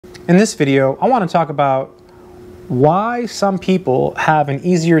In this video, I want to talk about why some people have an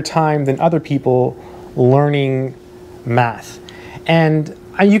easier time than other people learning math. And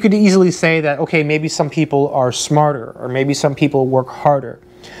you could easily say that, okay, maybe some people are smarter or maybe some people work harder.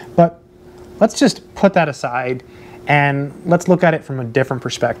 But let's just put that aside and let's look at it from a different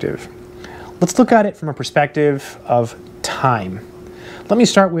perspective. Let's look at it from a perspective of time. Let me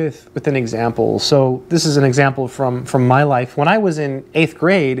start with an example. So this is an example from my life. When I was in 8th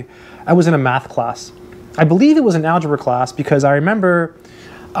grade, I was in a math class. I believe it was an algebra class because I remember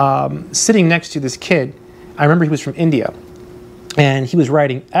sitting next to this kid. I remember he was from India. And he was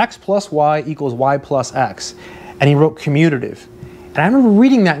writing x plus y equals y plus x. And he wrote commutative. And I remember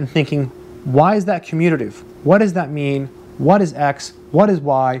reading that and thinking, why is that commutative? What does that mean? What is x? What is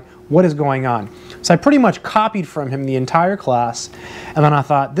y? What is going on? So I pretty much copied from him the entire class. And then I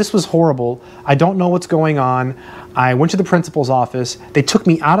thought, this was horrible. I don't know what's going on. I went to the principal's office. They took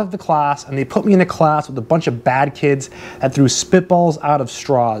me out of the class and they put me in a class with a bunch of bad kids that threw spitballs out of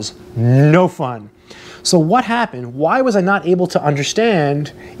straws. No fun. So what happened? Why was I not able to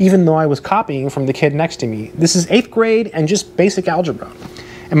understand even though I was copying from the kid next to me? This is 8th grade and just basic algebra.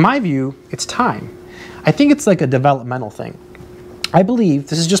 In my view, it's time. I think it's like a developmental thing. I believe,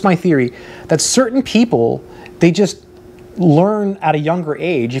 this is just my theory, that certain people, they just learn at a younger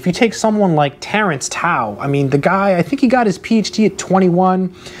age. If you take someone like Terence Tao, I mean, the guy, I think he got his PhD at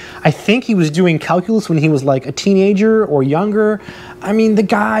 21. I think he was doing calculus when he was like a teenager or younger. I mean, the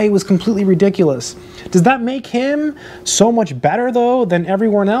guy was completely ridiculous. Does that make him so much better, though, than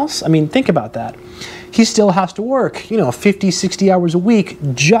everyone else? I mean, think about that. He still has to work, 50, 60 hours a week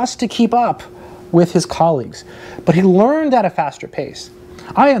just to keep up with his colleagues. But he learned at a faster pace.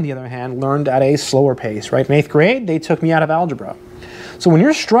 I, on the other hand, learned at a slower pace, right? In 8th grade, they took me out of algebra. So when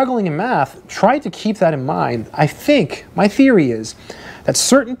you're struggling in math, try to keep that in mind. I think, my theory is that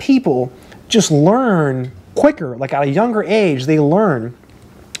certain people just learn quicker, like at a younger age, they learn.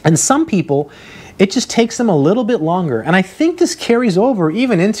 And some people, it just takes them a little bit longer. And I think this carries over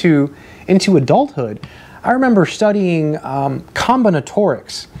even into adulthood. I remember studying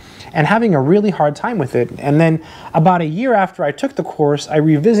combinatorics and having a really hard time with it. And then about a year after I took the course, I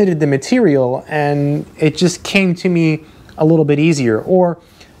revisited the material and it just came to me a little bit easier. Or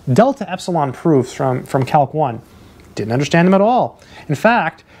delta epsilon proofs from Calc 1. Didn't understand them at all. In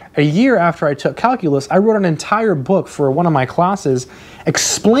fact, a year after I took calculus, I wrote an entire book for one of my classes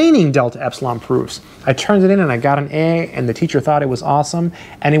explaining delta epsilon proofs. I turned it in and I got an A, and the teacher thought it was awesome,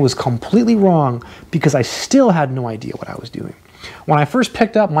 and it was completely wrong because I still had no idea what I was doing. When I first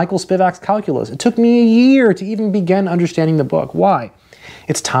picked up Michael Spivak's calculus, it took me a year to even begin understanding the book. Why?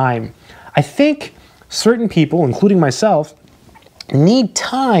 It's time. I think certain people, including myself, need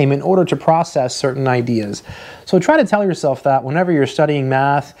time in order to process certain ideas. So try to tell yourself that whenever you're studying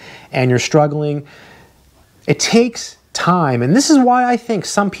math and you're struggling, it takes time. And this is why I think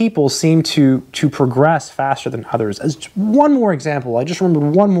some people seem to progress faster than others. As one more example, I just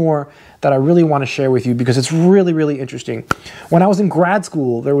remembered one more that I really want to share with you because it's really, really interesting. When I was in grad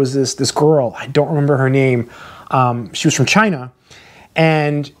school, there was this girl, I don't remember her name. She was from China.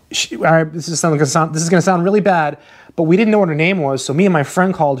 And this is going to sound really bad, but we didn't know what her name was, so me and my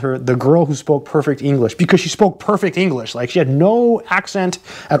friend called her the girl who spoke perfect English because she spoke perfect English. Like, she had no accent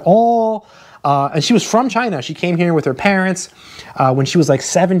at all, and she was from China. She came here with her parents when she was like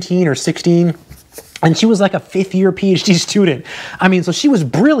 17 or 16, and she was like a 5th-year PhD student. I mean, so she was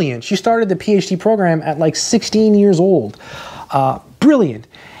brilliant. She started the PhD program at like 16 years old. Brilliant.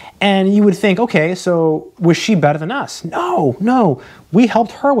 And you would think, okay, so was she better than us? No. We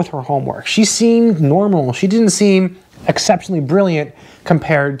helped her with her homework. She seemed normal. She didn't seem exceptionally brilliant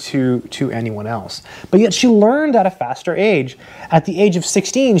compared to anyone else. But yet she learned at a faster age. At the age of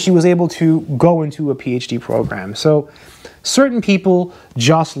 16, she was able to go into a PhD program. So certain people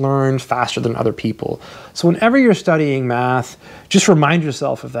just learn faster than other people. So whenever you're studying math, just remind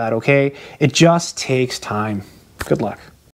yourself of that, okay? It just takes time. Good luck.